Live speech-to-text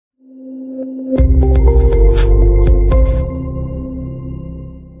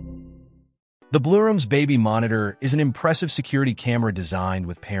The Blurams Baby Monitor is an impressive security camera designed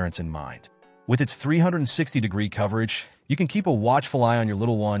with parents in mind. With its 360-degree coverage, you can keep a watchful eye on your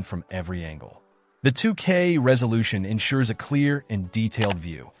little one from every angle. The 2K resolution ensures a clear and detailed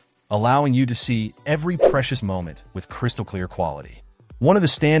view, allowing you to see every precious moment with crystal clear quality. One of the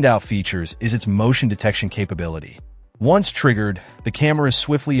standout features is its motion detection capability. Once triggered, the camera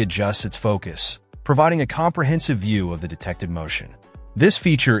swiftly adjusts its focus, providing a comprehensive view of the detected motion. This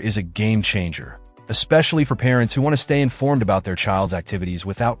feature is a game changer, especially for parents who want to stay informed about their child's activities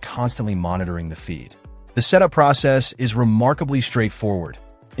without constantly monitoring the feed. The setup process is remarkably straightforward,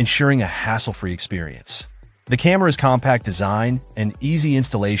 ensuring a hassle-free experience. The camera's compact design and easy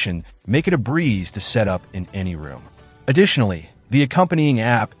installation make it a breeze to set up in any room. Additionally, the accompanying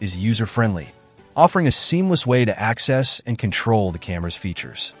app is user-friendly, offering a seamless way to access and control the camera's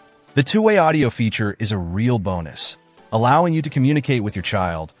features. The two-way audio feature is a real bonus, allowing you to communicate with your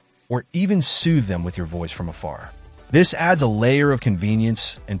child or even soothe them with your voice from afar. This adds a layer of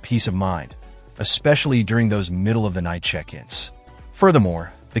convenience and peace of mind, especially during those middle-of-the-night check-ins.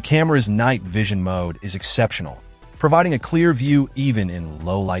 Furthermore, the camera's night vision mode is exceptional, providing a clear view even in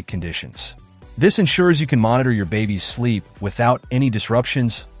low-light conditions. This ensures you can monitor your baby's sleep without any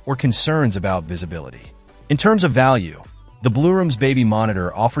disruptions or concerns about visibility. In terms of value, the Blurams Baby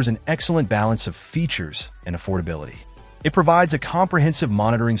Monitor offers an excellent balance of features and affordability. It provides a comprehensive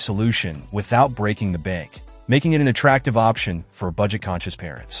monitoring solution without breaking the bank, making it an attractive option for budget-conscious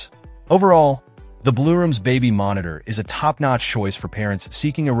parents. Overall, the Blurams Baby Monitor is a top-notch choice for parents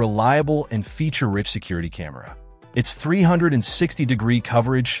seeking a reliable and feature-rich security camera. Its 360-degree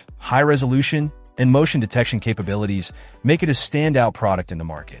coverage, high resolution, and motion detection capabilities make it a standout product in the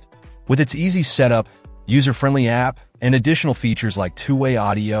market. With its easy setup, user-friendly app, and additional features like two-way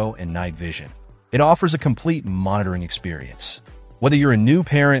audio and night vision, it offers a complete monitoring experience. Whether you're a new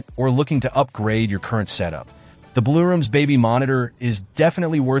parent or looking to upgrade your current setup, the Blurams Baby Monitor is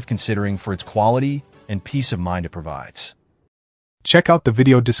definitely worth considering for its quality and peace of mind it provides. Check out the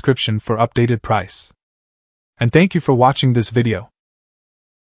video description for updated price. And thank you for watching this video.